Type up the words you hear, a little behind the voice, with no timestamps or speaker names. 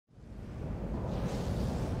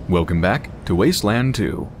Welcome back to Wasteland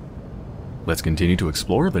 2. Let's continue to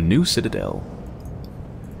explore the new citadel.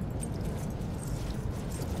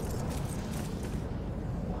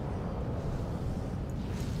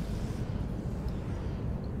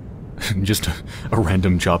 Just a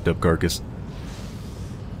random chopped up carcass.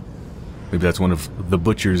 Maybe that's one of the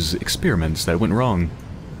butcher's experiments that went wrong.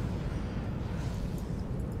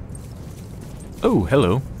 Oh,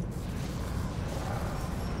 hello.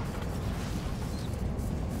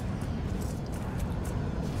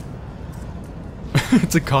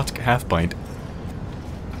 It's a Kotka half pint.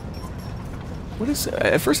 What is...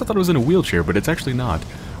 At first I thought it was in a wheelchair, but it's actually not.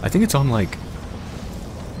 I think it's on, like...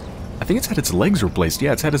 I think it's had its legs replaced.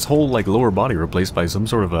 Yeah, it's had its whole, like, lower body replaced by some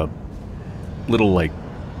sort of a... little, like...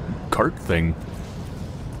 cart thing.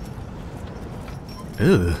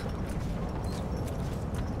 Ugh.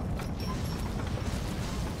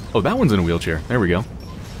 Oh, that one's in a wheelchair. There we go.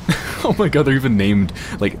 Oh my god, they're even named...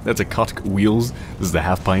 Like, that's a Kotka wheels. This is the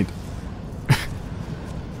half pint.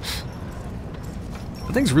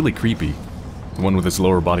 That thing's really creepy. The one with its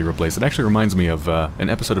lower body replaced. It actually reminds me of an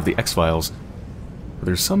episode of the X-Files.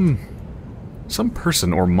 There's some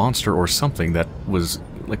person or monster or something that was,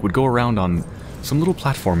 like, would go around on some little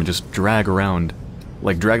platform and just drag around.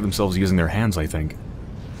 Like, drag themselves using their hands, I think.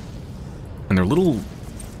 And their little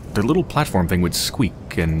platform thing would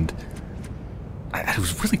squeak, and... It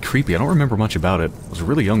was really creepy. I don't remember much about it. I was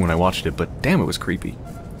really young when I watched it, but damn, it was creepy.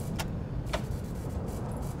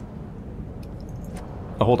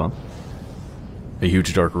 Oh, hold on. A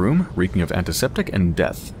huge dark room, reeking of antiseptic and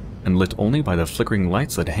death, and lit only by the flickering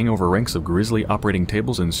lights that hang over ranks of grisly operating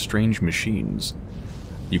tables and strange machines.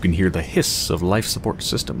 You can hear the hiss of life support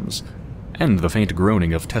systems, and the faint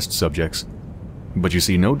groaning of test subjects. But you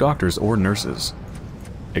see no doctors or nurses.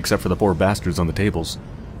 Except for the poor bastards on the tables.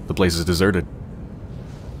 The place is deserted.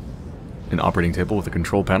 An operating table with a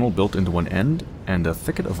control panel built into one end, and a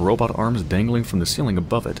thicket of robot arms dangling from the ceiling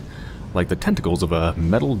above it, like the tentacles of a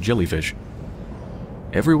metal jellyfish.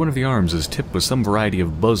 Every one of the arms is tipped with some variety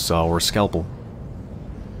of buzzsaw or scalpel.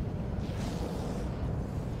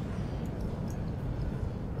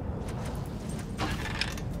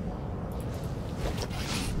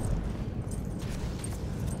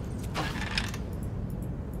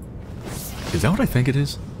 Is that what I think it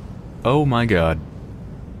is? Oh my god.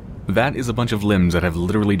 That is a bunch of limbs that have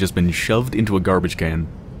literally just been shoved into a garbage can.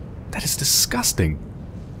 That is disgusting.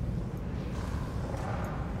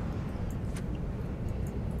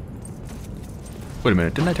 Wait a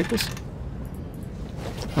minute, didn't I take this?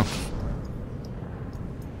 Oh.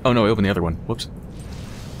 Oh no, I opened the other one. Whoops.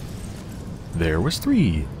 There was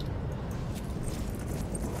 3.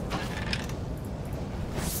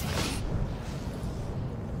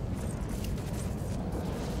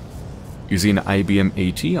 You see an IBM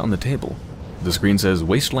AT on the table. The screen says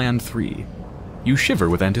Wasteland 3. You shiver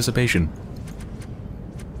with anticipation.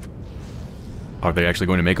 Are they actually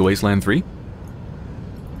going to make a Wasteland 3?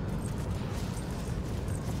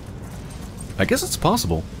 I guess it's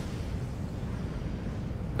possible.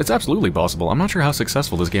 It's absolutely possible. I'm not sure how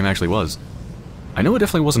successful this game actually was. I know it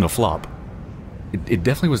definitely wasn't a flop. It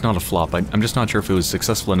definitely was not a flop. I'm just not sure if it was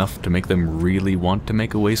successful enough to make them really want to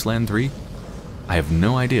make a Wasteland 3. I have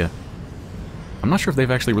no idea. I'm not sure if they've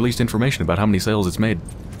actually released information about how many sales it's made.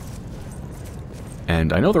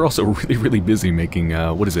 And I know they're also really, really busy making,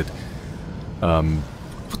 what is it?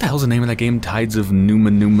 What the hell's the name of that game? Tides of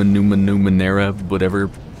Numenera, whatever.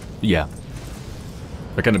 Yeah.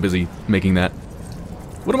 They're kind of busy making that.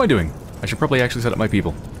 What am I doing? I should probably actually set up my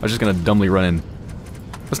people. I was just gonna dumbly run in.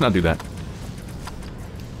 Let's not do that.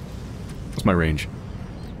 What's my range?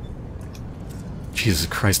 Jesus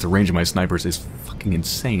Christ, the range of my snipers is fucking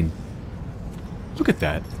insane. Look at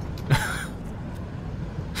that.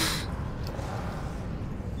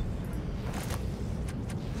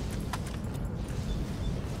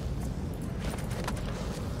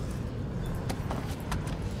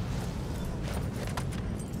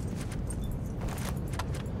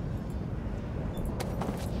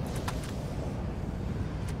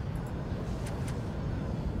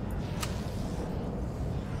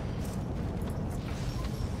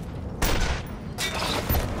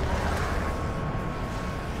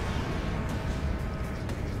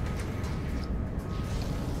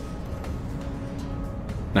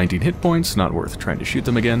 $19 hit points, not worth trying to shoot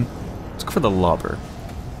them again. Let's go for the lobber.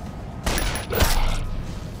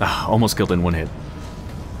 Ah, almost killed in one hit.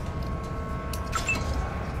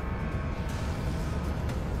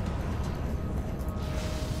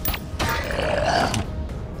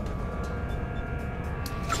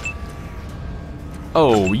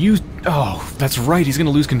 Oh, you... Oh, that's right, he's gonna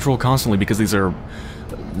lose control constantly because these are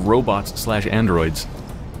robots slash androids.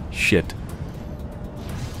 Shit.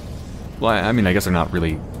 Well, I mean, I guess they're not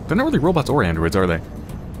really robots or androids, are they?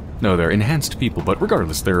 No, they're enhanced people, but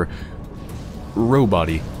regardless, they're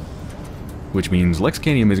robot-y. Which means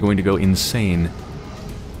Lexcanium is going to go insane.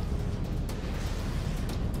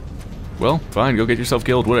 Well, fine, go get yourself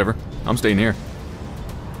killed, whatever. I'm staying here.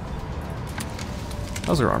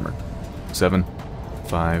 How's their armor? 7,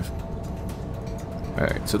 5.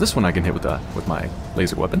 Alright, so this one I can hit with my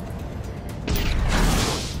laser weapon.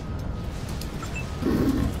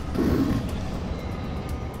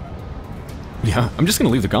 Yeah, I'm just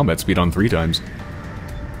gonna leave the combat speed on 3 times.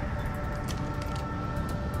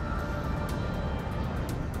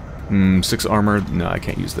 Hmm, 6 armor. No, I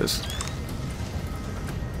can't use this.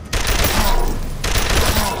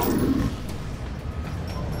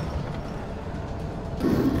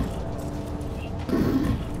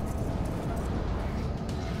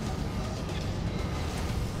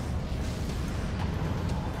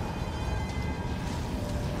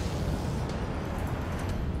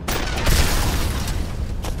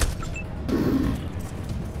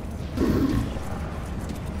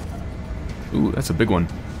 Ooh, that's a big one.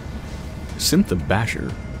 Synth the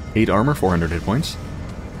Basher. 8 armor, 400 hit points.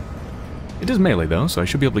 It is melee though, so I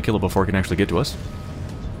should be able to kill it before it can actually get to us.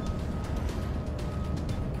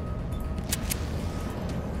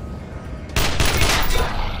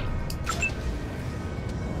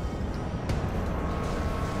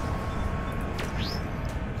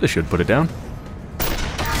 This should put it down.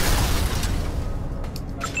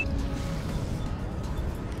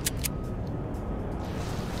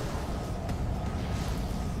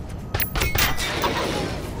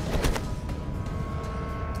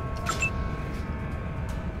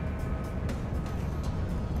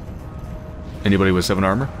 Anybody with 7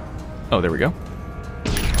 armor? Oh, there we go.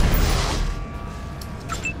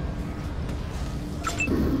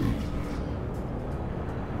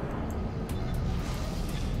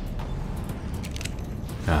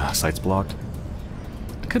 Ah, sight's blocked.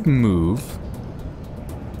 I could move.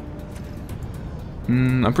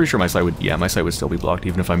 I'm pretty sure my sight would... Yeah, my sight would still be blocked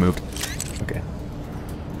even if I moved. Okay.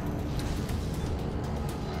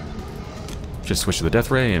 Just switch to the death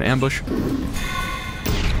ray and ambush.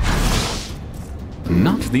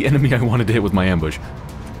 Not the enemy I wanted to hit with my ambush.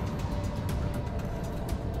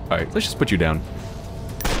 Alright, let's just put you down.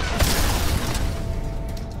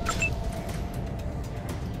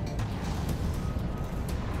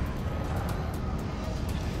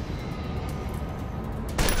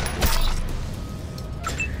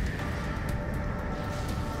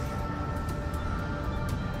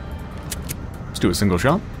 Let's do a single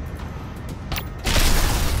shot.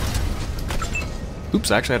 Oops,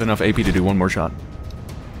 I actually had enough AP to do one more shot.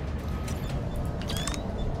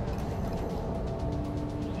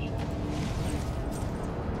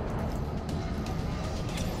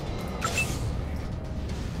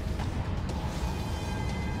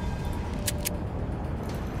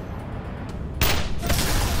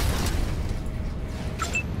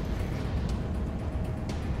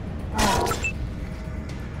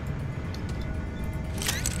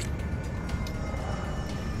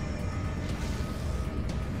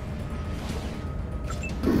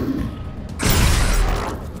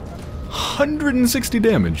 $160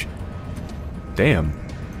 damage. Damn.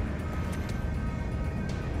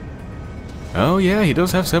 Oh yeah, he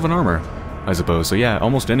does have 7 armor, I suppose. So yeah,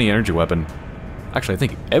 almost any energy weapon. Actually, I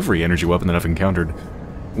think every energy weapon that I've encountered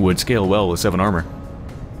would scale well with 7 armor.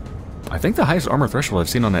 I think the highest armor threshold I've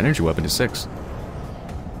seen on an energy weapon is 6.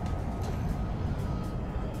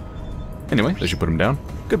 Anyway, that should put him down.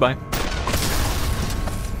 Goodbye.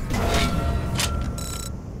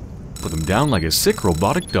 Put him down like a sick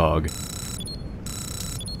robotic dog.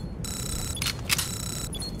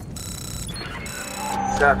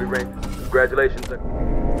 Copy, Ring. Congratulations, sir.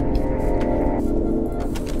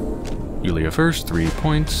 Yulia first, 3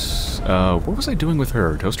 points. What was I doing with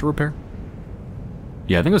her? Toaster repair?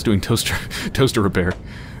 Yeah, I think I was doing toaster repair.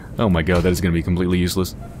 Oh my god, that is going to be completely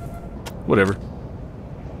useless. Whatever.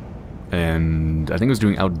 And I think I was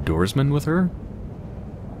doing outdoorsman with her?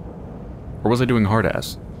 Or was I doing hard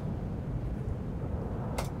ass?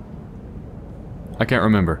 I can't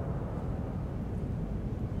remember.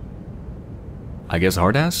 I guess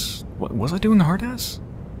hard ass? What, was I doing hard ass?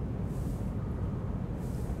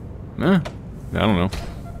 I don't know.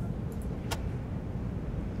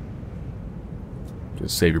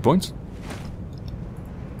 Just save your points.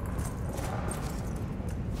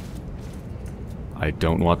 I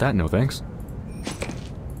don't want that, no thanks.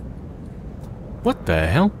 What the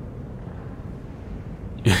hell?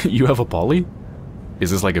 You have a Polly?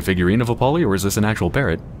 Is this like a figurine of a Polly, or is this an actual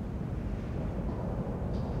parrot?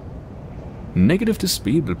 Negative to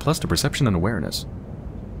speed, but plus to perception and awareness.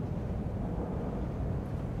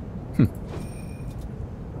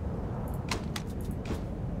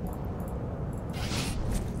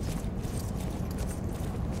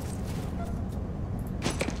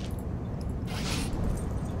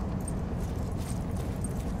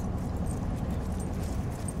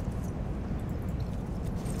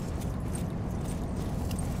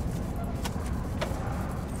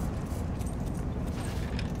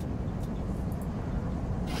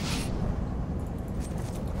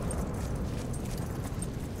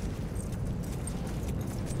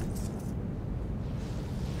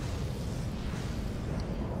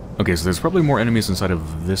 Okay, so there's probably more enemies inside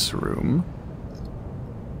of this room.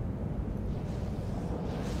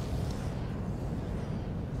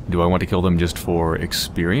 Do I want to kill them just for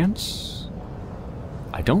experience?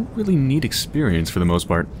 I don't really need experience for the most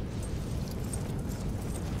part.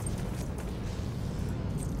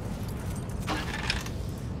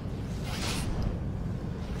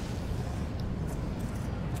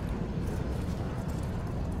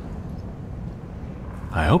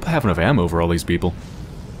 I hope I have enough ammo for all these people.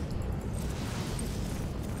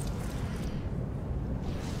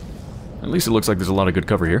 At least it looks like there's a lot of good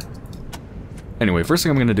cover here. Anyway, first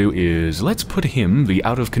thing I'm going to do is, let's put him, the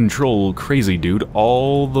out-of-control crazy dude,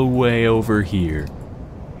 all the way over here.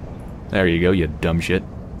 There you go, you dumb shit.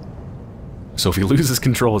 So if he loses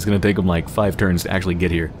control, it's going to take him like 5 turns to actually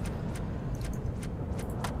get here.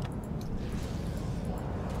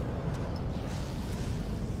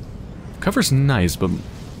 Cover's nice, but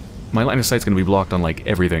my line of sight's going to be blocked on like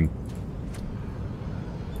everything.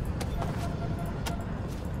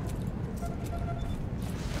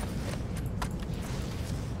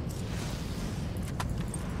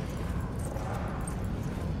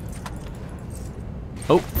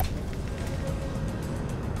 Oh.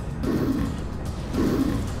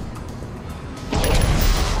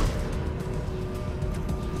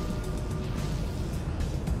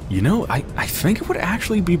 You know, I think it would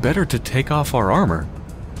actually be better to take off our armor.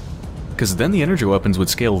 Because then the energy weapons would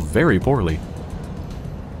scale very poorly.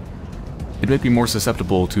 It might be more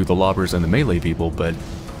susceptible to the lobbers and the melee people, but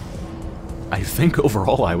I think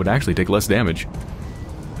overall I would actually take less damage.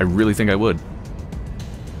 I really think I would.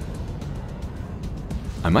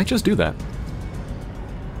 I might just do that.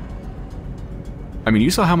 I mean,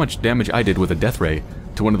 you saw how much damage I did with a death ray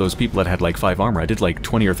to one of those people that had like 5 armor. I did like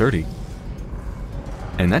 20 or 30.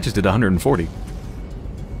 And that just did 140.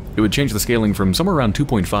 It would change the scaling from somewhere around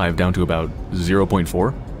 2.5 down to about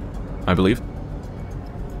 0.4, I believe.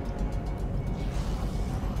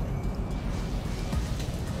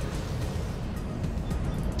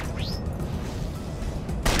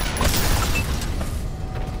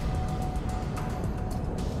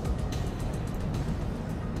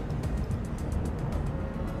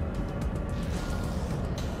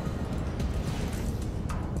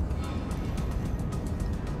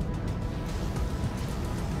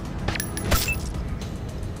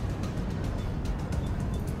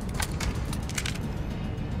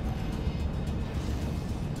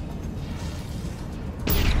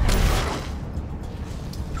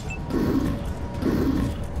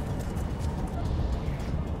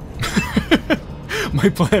 My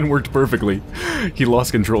plan worked perfectly. He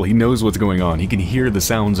lost control. He knows what's going on. He can hear the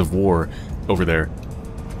sounds of war over there.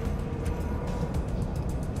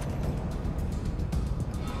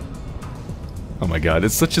 Oh my god,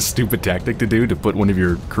 it's such a stupid tactic to do, to put one of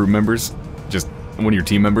your crew members, just one of your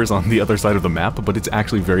team members on the other side of the map, but it's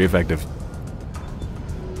actually very effective.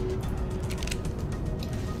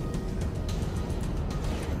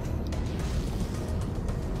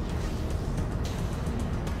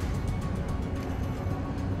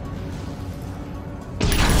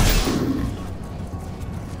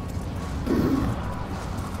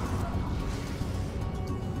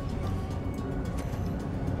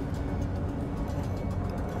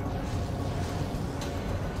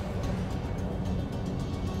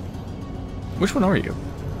 Which one are you?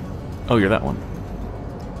 Oh, you're that one.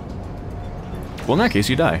 Well, in that case,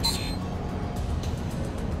 you die.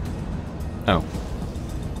 Oh.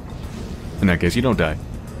 In that case, you don't die.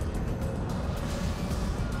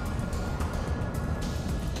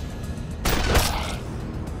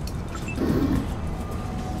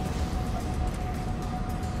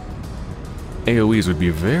 AoEs would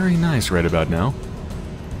be very nice right about now.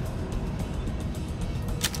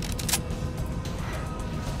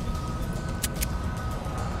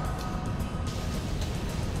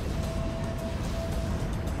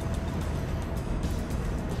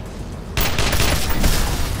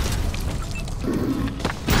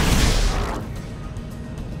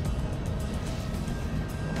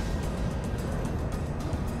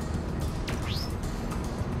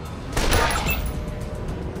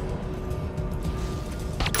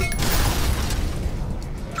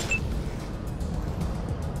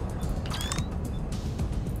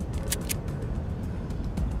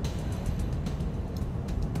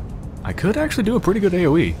 I could actually do a pretty good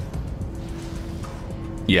AoE.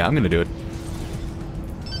 Yeah, I'm gonna do it.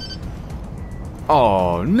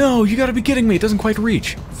 Oh, no, you gotta be kidding me. It doesn't quite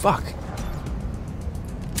reach. Fuck.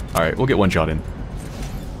 Alright, we'll get one shot in.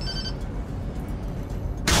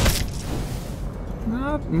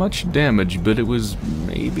 Not much damage, but it was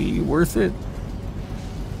maybe worth it.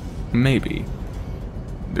 Maybe.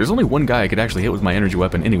 There's only one guy I could actually hit with my energy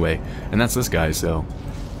weapon anyway, and that's this guy, so...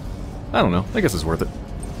 I don't know. I guess it's worth it.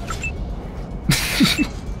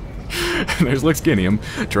 There's Lexganium,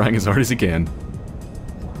 trying as hard as he can.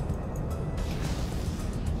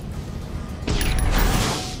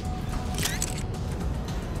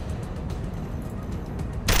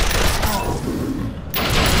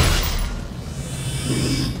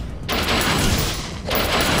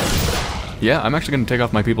 Yeah, I'm actually going to take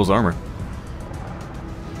off my people's armor.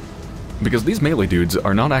 Because these melee dudes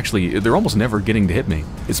are not actually... They're almost never getting to hit me.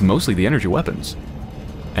 It's mostly the energy weapons.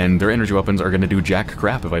 And their energy weapons are going to do jack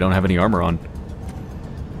crap if I don't have any armor on.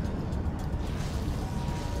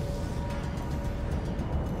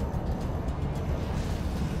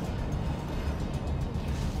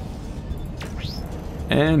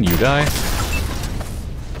 And you die.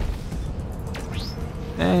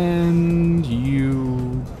 And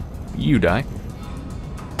you die.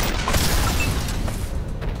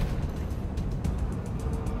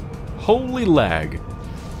 Holy lag.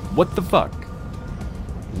 What the fuck?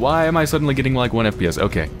 Why am I suddenly getting like 1 FPS?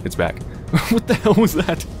 Okay, it's back. What the hell was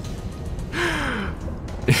that?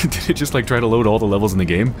 Did it just like try to load all the levels in the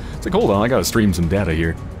game? It's like, hold on, I gotta stream some data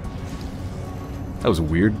here. That was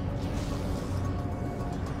weird.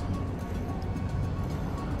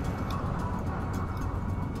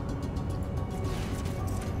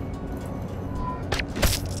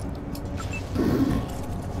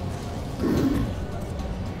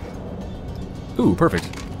 Ooh, perfect.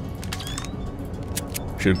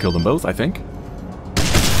 Should have killed them both, I think.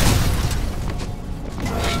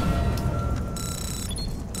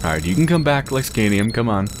 Alright, you can come back, Lexganium, come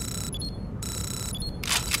on.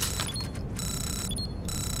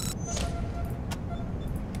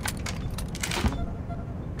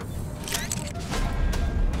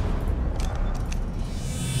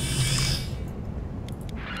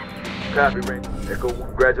 Copy, Ring. Echo.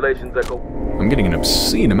 Congratulations, Echo. I'm getting an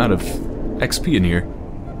obscene amount of XP in here.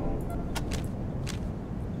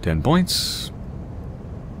 10 points.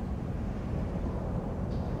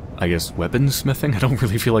 I guess weaponsmithing? I don't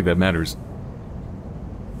really feel like that matters.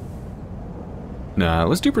 Nah,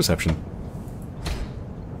 let's do perception.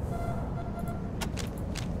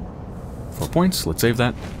 4 points, let's save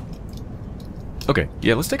that. Okay,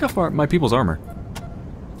 yeah, let's take off my people's armor.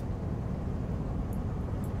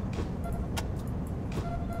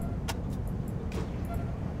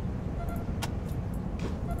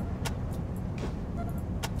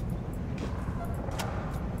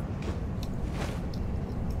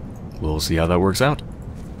 We'll see how that works out.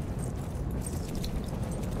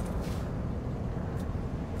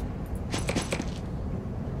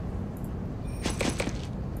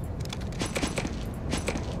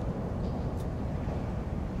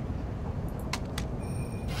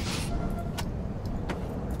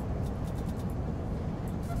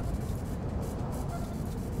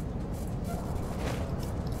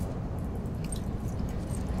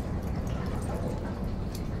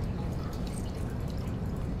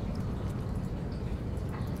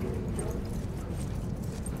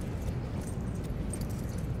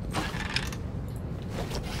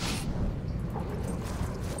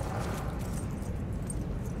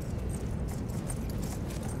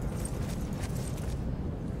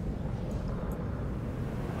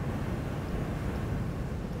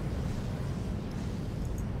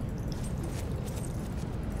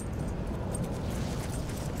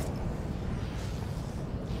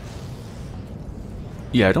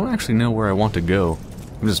 Yeah, I don't actually know where I want to go.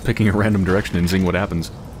 I'm just picking a random direction and seeing what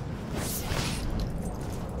happens.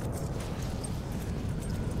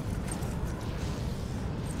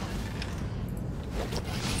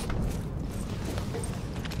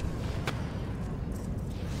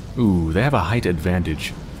 Ooh, they have a height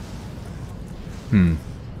advantage. Alright,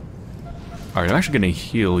 I'm actually gonna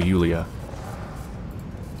heal Yulia.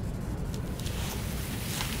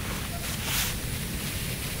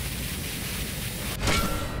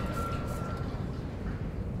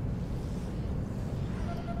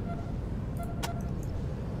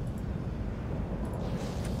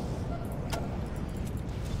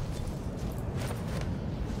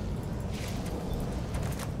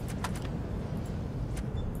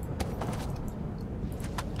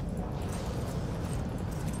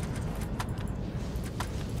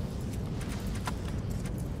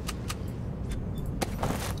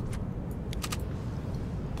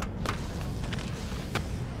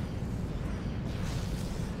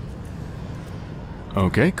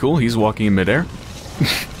 Okay, cool. He's walking in midair.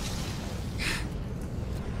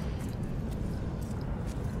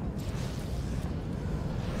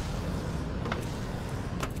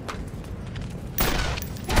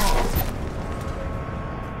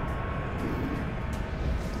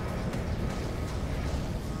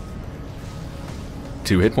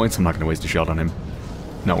 Two hit points. I'm not going to waste a shot on him.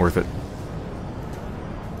 Not worth it.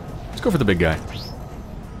 Let's go for the big guy.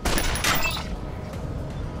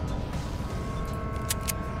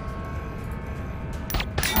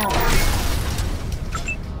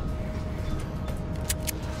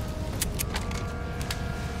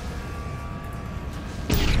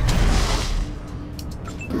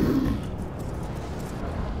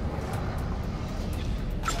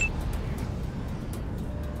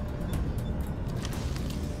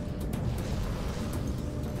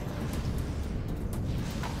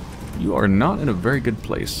 You are not in a very good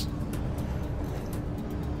place.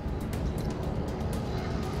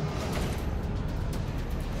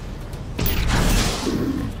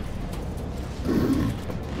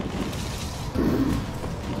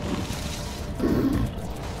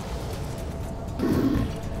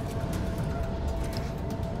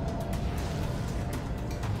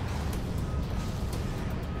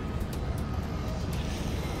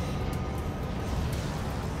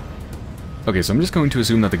 Okay, so I'm just going to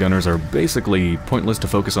assume that the gunners are basically pointless to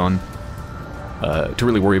focus on, to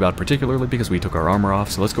really worry about particularly because we took our armor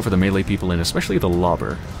off, so let's go for the melee people and especially the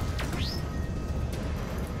lobber.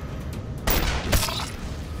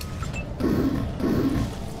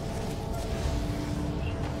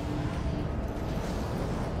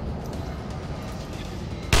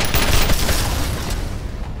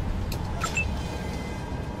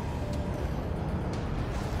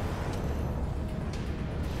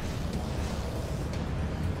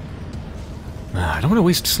 I don't want to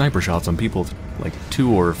waste sniper shots on people with like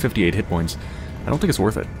 2 or 58 hit points. I don't think it's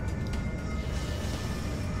worth it.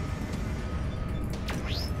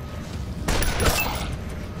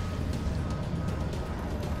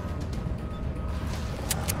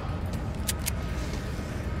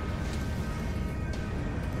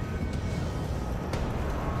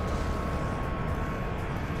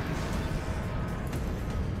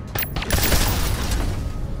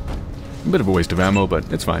 A bit of a waste of ammo,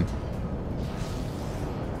 but it's fine.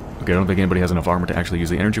 Okay, I don't think anybody has enough armor to actually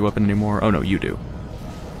use the energy weapon anymore. Oh no, you do.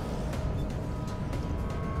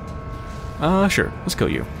 Sure. Let's kill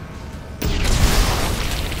you.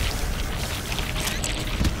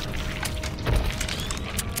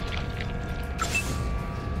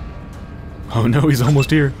 Oh no, he's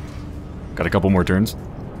almost here. Got a couple more turns.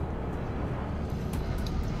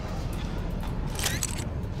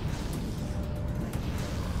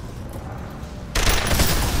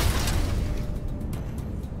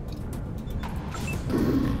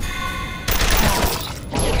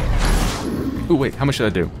 Ooh, wait, how much should I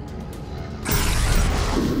do?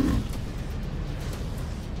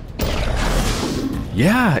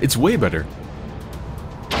 Yeah, it's way better.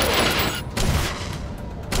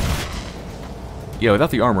 Yeah,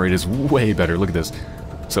 without the armor, it is way better. Look at this.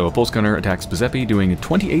 So, a pulse gunner attacks Giuseppe, doing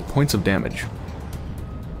 28 points of damage.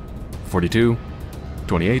 42,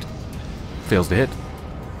 28, fails to hit.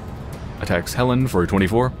 Attacks Helen for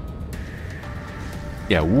 24.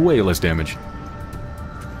 Yeah, way less damage.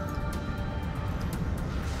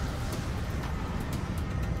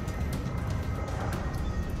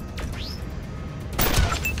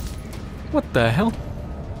 What the hell?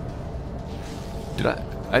 Did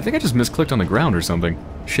I think I just misclicked on the ground or something.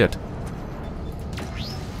 Shit.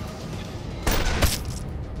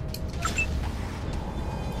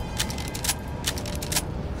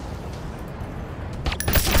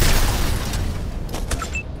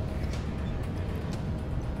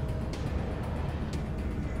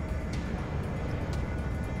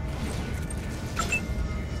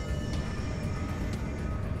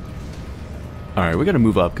 Alright, we gotta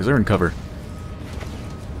move up because they're in cover.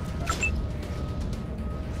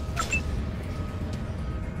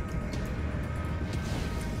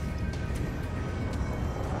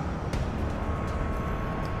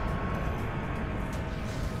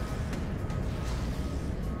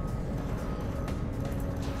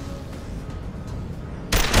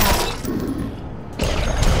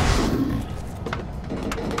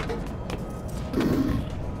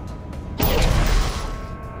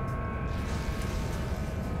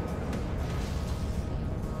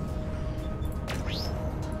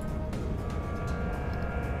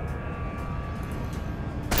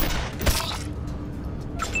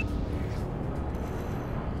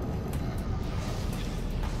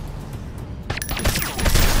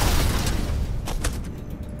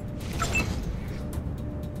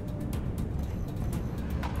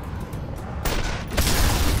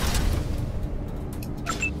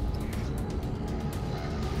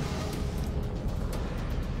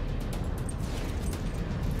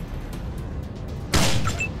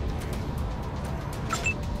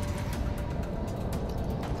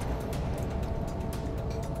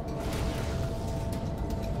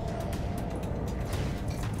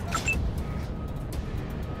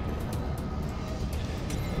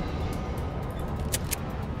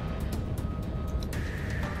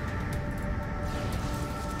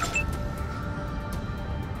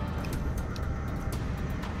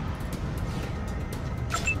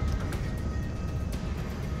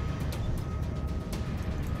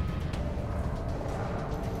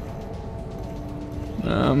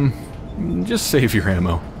 Just save your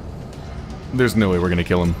ammo. There's no way we're gonna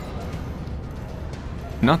kill him.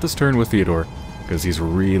 Not this turn with Theodore, because he's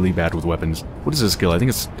really bad with weapons. What is his skill? I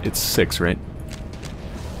think it's 6, right?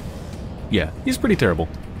 Yeah, he's pretty terrible.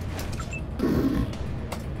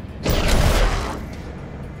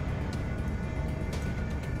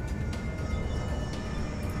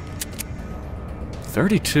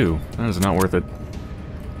 $32. That is not worth it.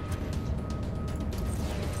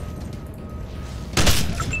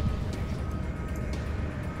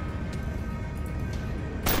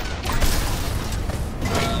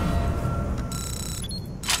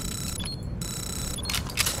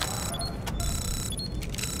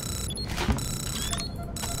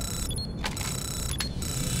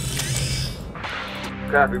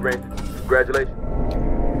 Copy, Ranger. Congratulations.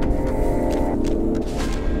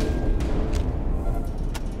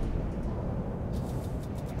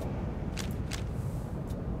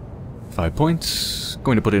 Five points.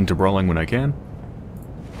 Going to put it into brawling when I can.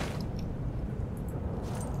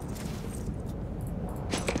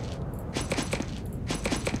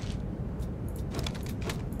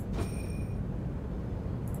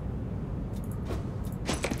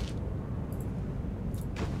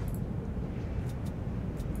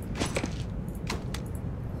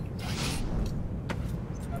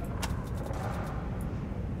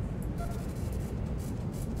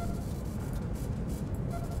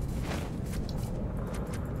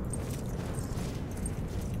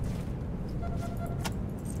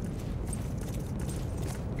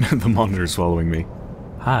 The monitor's following me.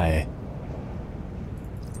 Hi.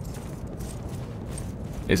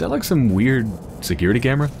 Is that like some weird security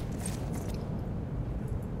camera?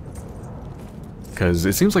 Because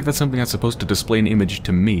it seems like that's something that's supposed to display an image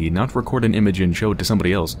to me, not record an image and show it to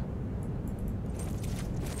somebody else.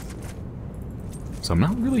 So I'm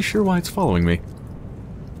not really sure why it's following me.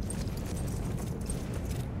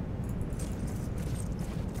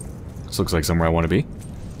 This looks like somewhere I want to be.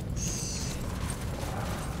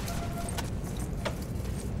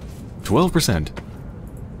 12%.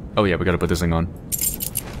 Oh yeah, we gotta put this thing on.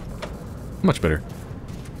 Much better.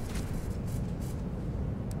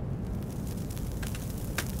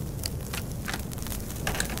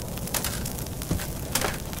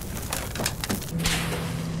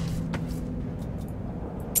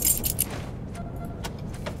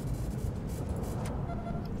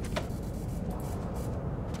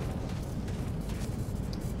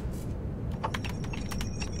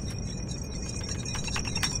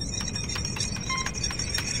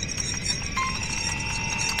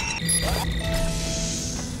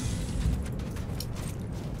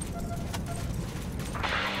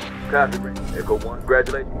 Copy, Ranger. Echo 1.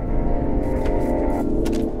 Congratulations.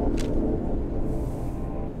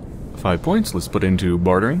 5 points. Let's put into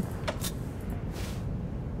bartering.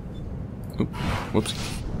 Oop, whoops.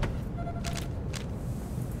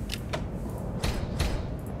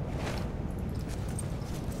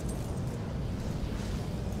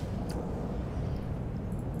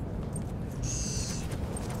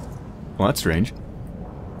 Well, that's strange.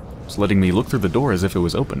 It's letting me look through the door as if it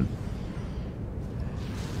was open.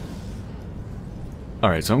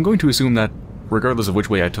 Alright, so I'm going to assume that, regardless of which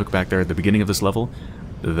way I took back there at the beginning of this level,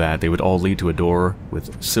 that they would all lead to a door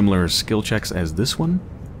with similar skill checks as this one.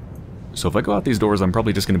 So if I go out these doors, I'm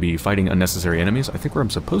probably just going to be fighting unnecessary enemies. I think where I'm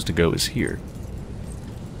supposed to go is here.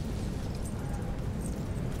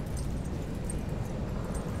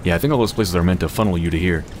 Yeah, I think all those places are meant to funnel you to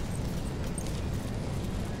here.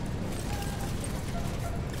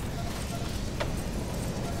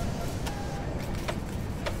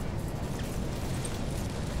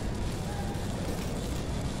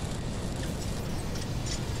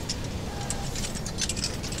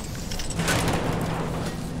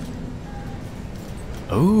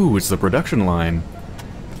 Oh, it's the production line.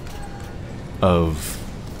 Of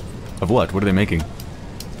what? What are they making?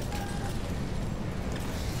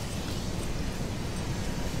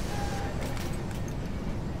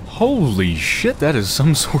 Holy shit, that is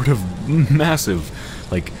some sort of massive,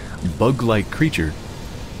 like, bug-like creature.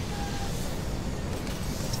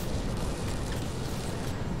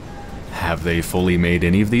 Have they fully made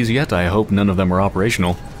any of these yet? I hope none of them are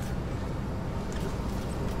operational.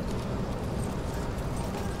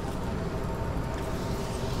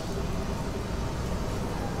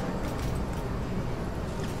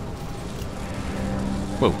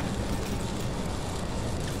 Whoa.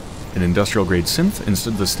 An industrial-grade synth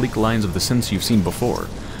instead of the sleek lines of the synths you've seen before.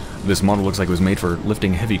 This model looks like it was made for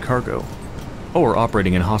lifting heavy cargo, or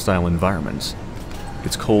operating in hostile environments.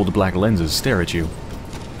 Its cold black lenses stare at you.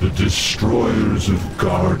 The destroyers of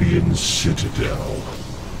Guardian Citadel.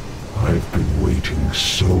 I've been waiting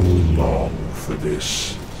so long for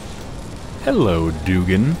this. Hello,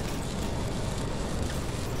 Dugan.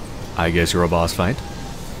 I guess you're a boss fight?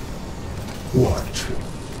 What?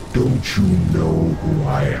 Don't you know who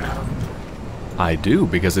I am? I do,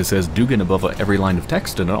 because it says Dugan above every line of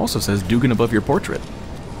text, and it also says Dugan above your portrait.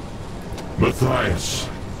 Matthias,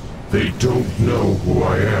 they don't know who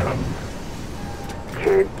I am.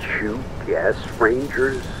 Can't you guess,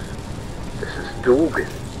 Rangers? This is Dugan,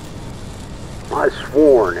 my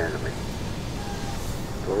sworn enemy.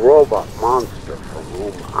 The robot monster from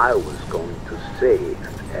whom I was going to save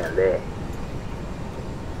L.A.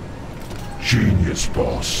 Genius,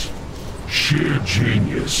 boss. Sheer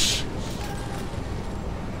genius.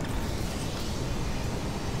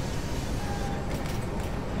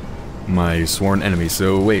 My sworn enemy.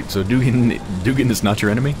 So wait, so Dugan is not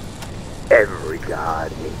your enemy? Every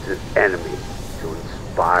god needs an enemy to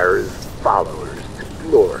inspire his followers to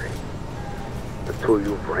glory. Until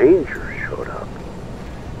you Rangers showed up,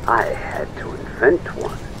 I had to invent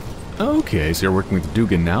one. Okay, so you're working with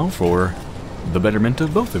Dugan now for the betterment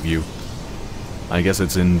of both of you. I guess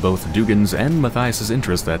it's in both Dugan's and Matthias's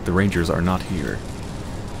interest that the Rangers are not here.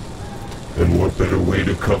 And what better way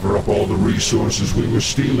to cover up all the resources we were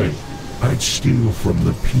stealing? I'd steal from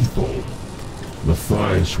the people.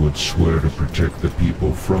 Matthias would swear to protect the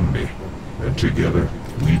people from me, and together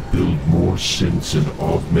we'd build more synths and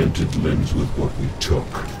augmented limbs with what we took.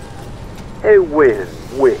 A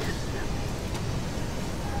win-win.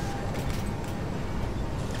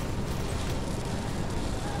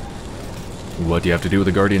 What do you have to do with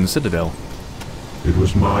the Guardian Citadel? It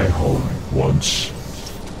was my home once.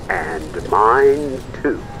 And mine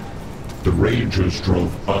too. The Rangers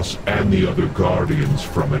drove us and the other Guardians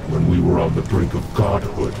from it when we were on the brink of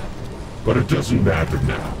godhood. But it doesn't matter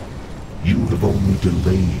now. You have only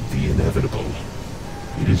delayed the inevitable.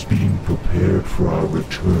 It is being prepared for our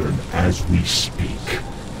return as we speak.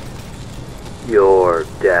 Your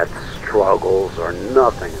death struggles are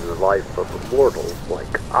nothing in the life of immortals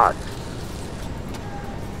like us.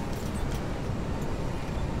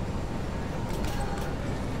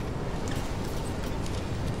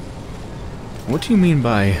 What do you mean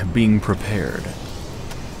by being prepared?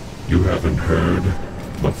 You haven't heard?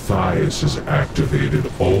 Matthias has activated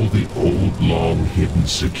all the old, long-hidden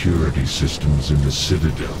security systems in the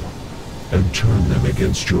Citadel and turned them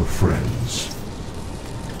against your friends.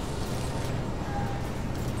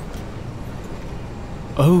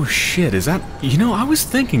 Oh shit, is that... You know, I was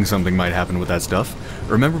thinking something might happen with that stuff.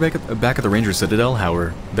 Remember back at the Ranger Citadel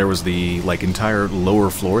how there was the, like, entire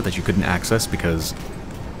lower floor that you couldn't access because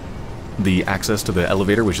the access to the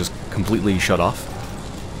elevator was just completely shut off?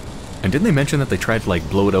 And didn't they mention that they tried to, like,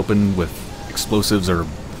 blow it open with explosives or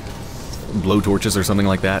blowtorches or something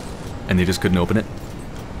like that, and they just couldn't open it?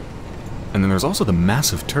 And then there's also the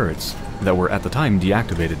massive turrets that were at the time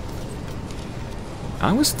deactivated.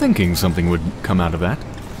 I was thinking something would come out of that.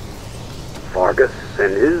 Vargas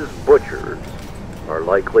and his butchers are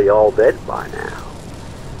likely all dead by now,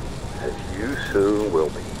 as you soon will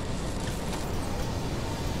be.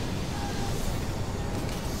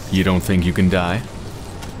 You don't think you can die?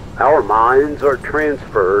 Our minds are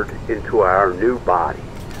transferred into our new bodies.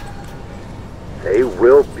 They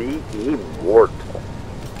will be immortal.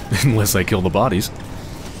 Unless I kill the bodies.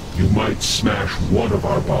 You might smash one of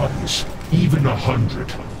our bodies, even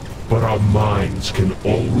 100, but our minds can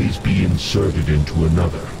always be inserted into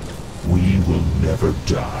another. We will never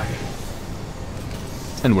die.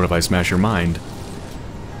 And what if I smash your mind?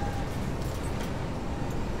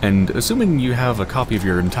 And assuming you have a copy of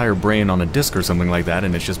your entire brain on a disk or something like that,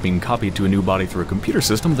 and it's just being copied to a new body through a computer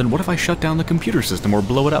system, then what if I shut down the computer system or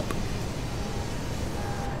blow it up?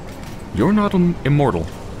 You're not immortal.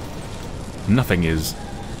 Nothing is.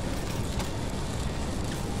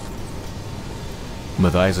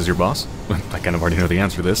 Matthias is your boss? I kind of already know the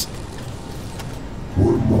answer to this.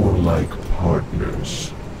 We're more like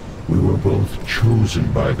partners. We were both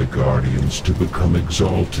chosen by the Guardians to become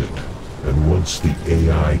exalted. And once the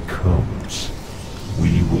AI comes,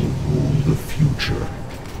 we will rule the future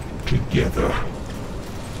together.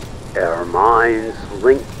 Our minds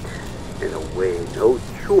linked in a way no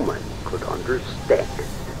human could understand.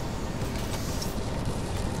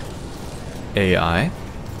 AI?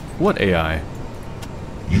 What AI?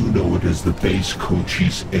 You know it as the base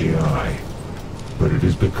Cochise AI, but it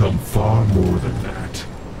has become far more than that.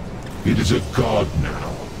 It is a god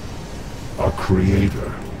now, our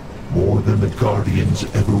creator. More than the Guardians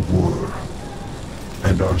ever were.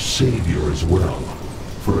 And our savior as well.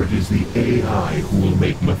 For it is the AI who will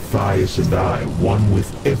make Matthias and I one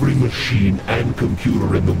with every machine and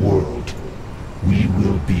computer in the world. We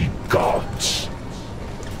will be gods.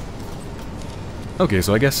 Okay,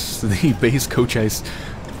 so I guess the base Coach Ice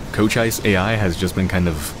AI has just been kind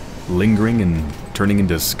of lingering and turning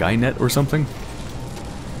into Skynet or something?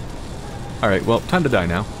 Alright, well, time to die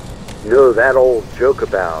now. You know that old joke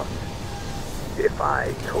about, if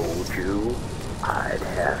I told you, I'd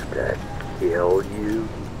have to kill you?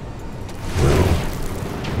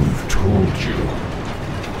 We've told you.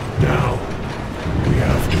 Now, we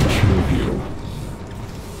have to kill you.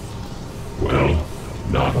 Well,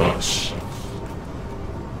 not us.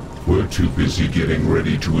 We're too busy getting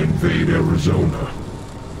ready to invade Arizona.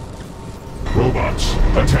 Robots,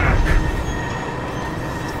 attack!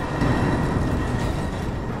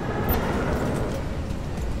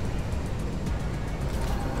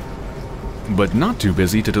 But not too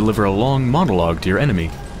busy to deliver a long monologue to your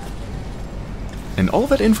enemy. And all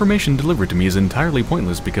that information delivered to me is entirely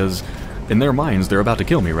pointless because, in their minds, they're about to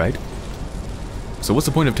kill me, right? So what's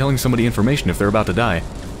the point of telling somebody information if they're about to die?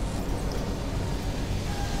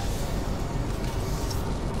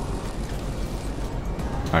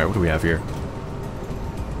 Alright, what do we have here?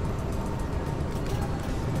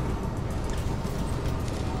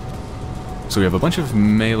 So we have a bunch of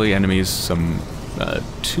melee enemies, some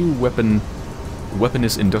two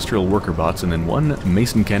weaponous industrial worker bots, and then one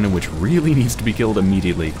mason cannon which really needs to be killed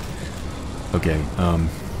immediately. Okay,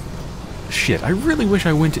 shit, I really wish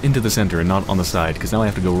I went into the center and not on the side, because now I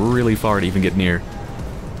have to go really far to even get near.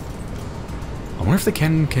 I wonder if the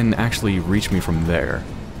cannon can actually reach me from there.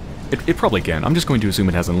 It probably can. I'm just going to assume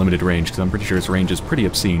it has unlimited range, because I'm pretty sure its range is pretty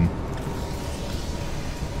obscene.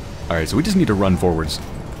 Alright, so we just need to run forwards.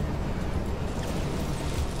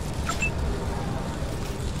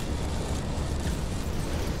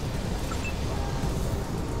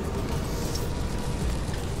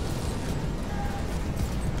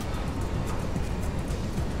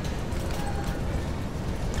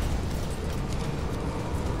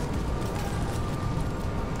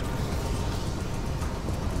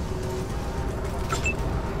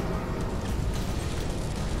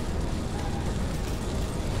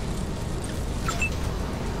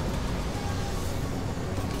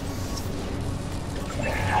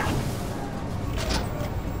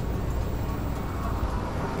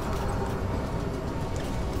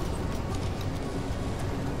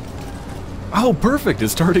 Oh, perfect!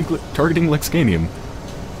 It's targeting Lexcanium.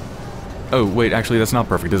 Oh, wait, actually that's not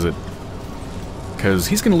perfect, is it? Because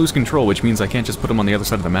he's going to lose control, which means I can't just put him on the other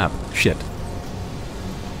side of the map. Shit.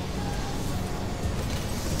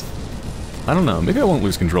 I don't know, maybe I won't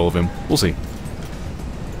lose control of him. We'll see.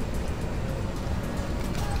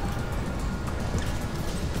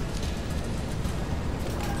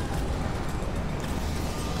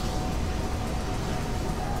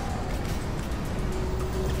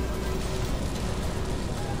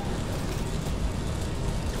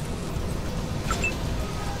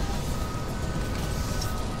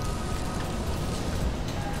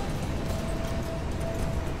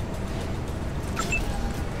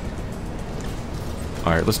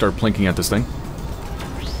 Alright, let's start plinking at this thing.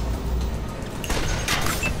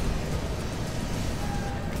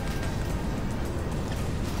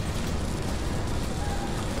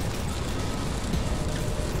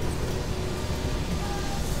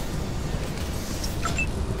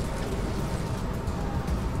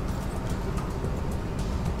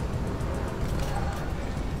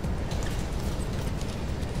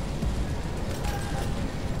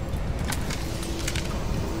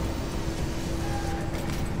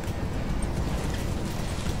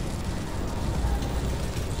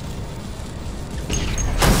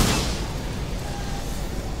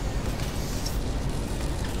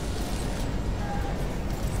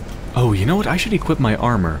 Oh, you know what? I should equip my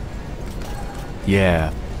armor.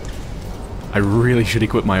 Yeah. I really should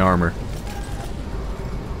equip my armor.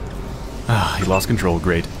 Ah, he lost control.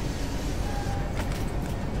 Great.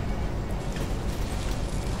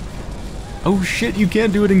 Oh shit, you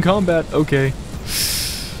can't do it in combat. Okay.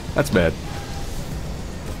 That's bad.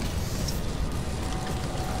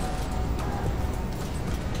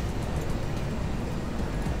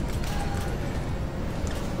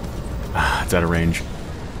 Ah, it's out of range.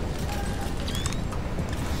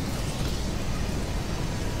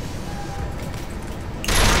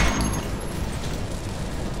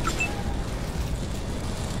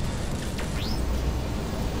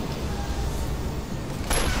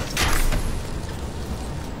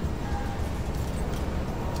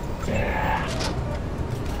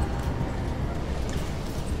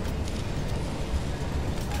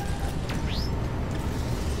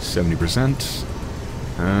 %.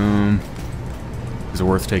 Is it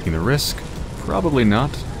worth taking the risk? Probably not.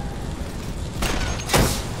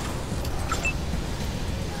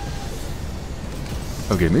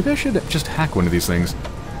 Okay, maybe I should just hack one of these things.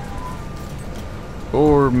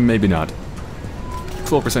 Or maybe not.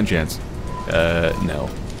 12% chance. No.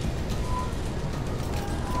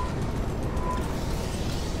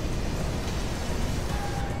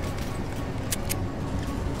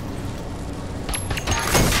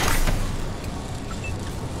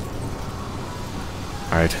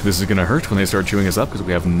 Alright, this is gonna hurt when they start chewing us up because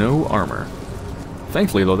we have no armor.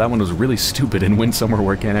 Thankfully, though, that one was really stupid and went somewhere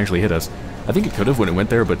where it can't actually hit us. I think it could have when it went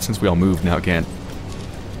there, but since we all moved, now it can't.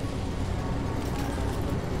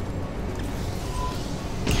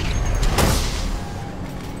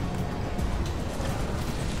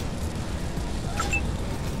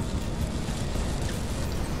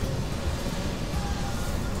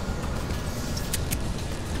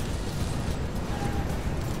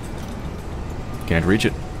 Can't reach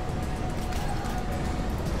it.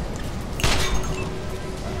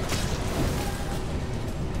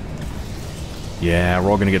 Yeah, we're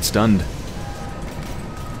all gonna get stunned.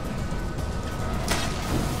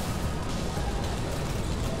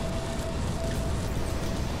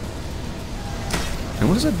 And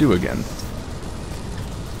what does that do again?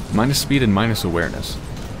 Minus speed and minus awareness.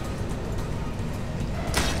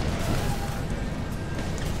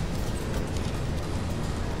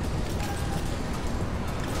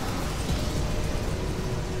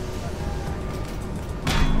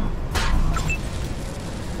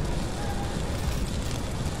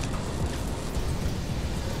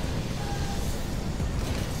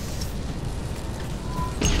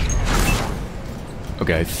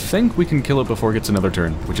 Okay, I think we can kill it before it gets another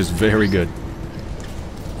turn, which is very good.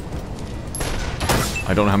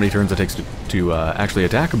 I don't know how many turns it takes to actually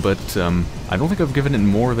attack, but I don't think I've given it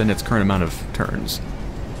more than its current amount of turns.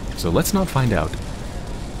 So let's not find out.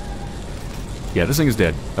 Yeah, this thing is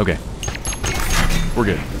dead. Okay. We're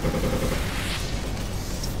good.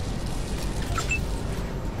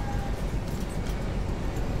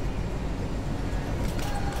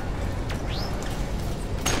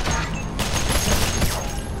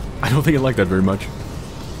 I don't think it liked that very much.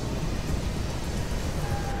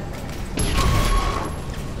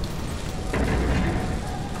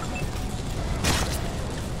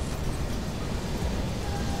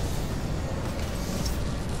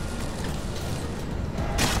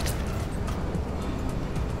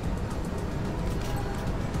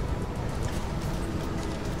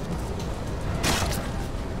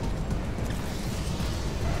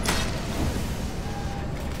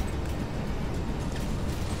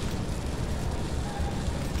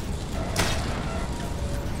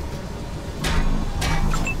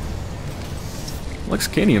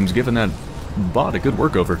 Lexicanium's giving that bot a good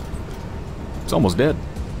workover. It's almost dead.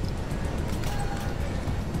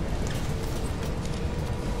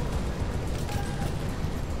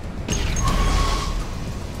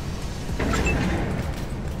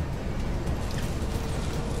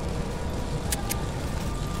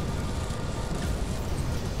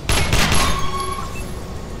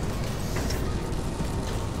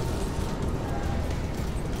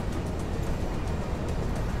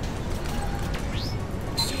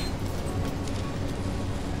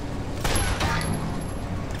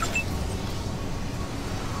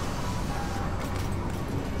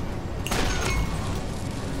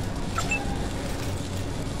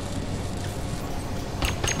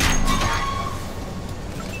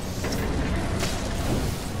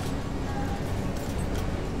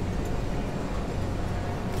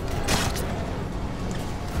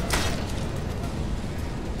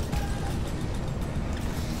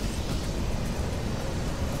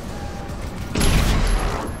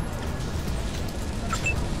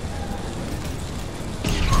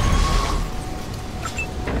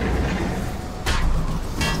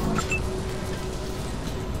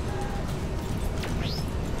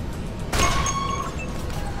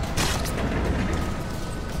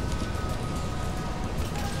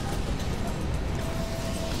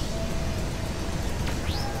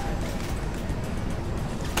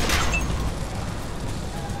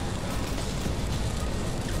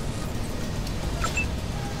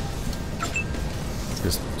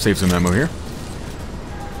 Just save some ammo here.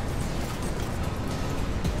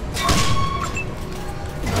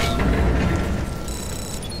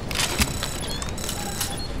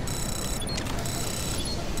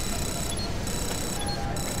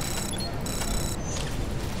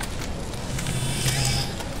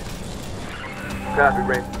 Copy,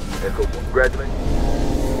 Ranger. Echo 1. Congratulations.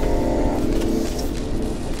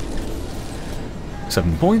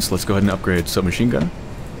 7 points. Let's go ahead and upgrade submachine gun.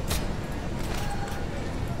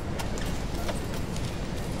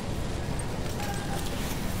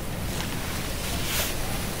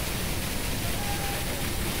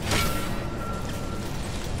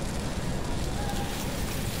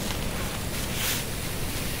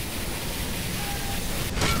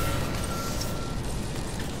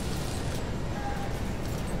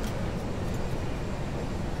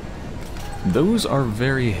 Those are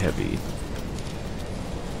very heavy.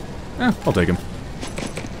 I'll take them.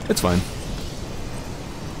 It's fine.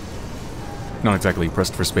 Not exactly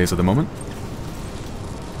pressed for space at the moment.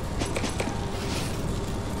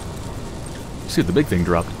 See, the big thing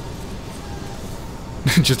dropped.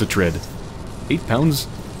 Just a tread. 8 pounds?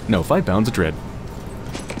 No, 5 pounds a tread.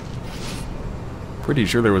 Pretty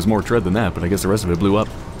sure there was more tread than that, but I guess the rest of it blew up.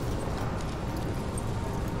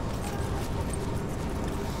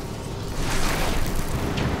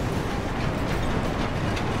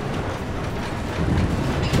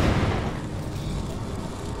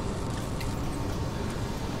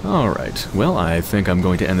 Alright, well, I think I'm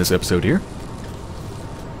going to end this episode here.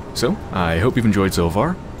 So, I hope you've enjoyed so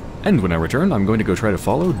far, and when I return, I'm going to go try to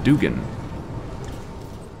follow Dugan.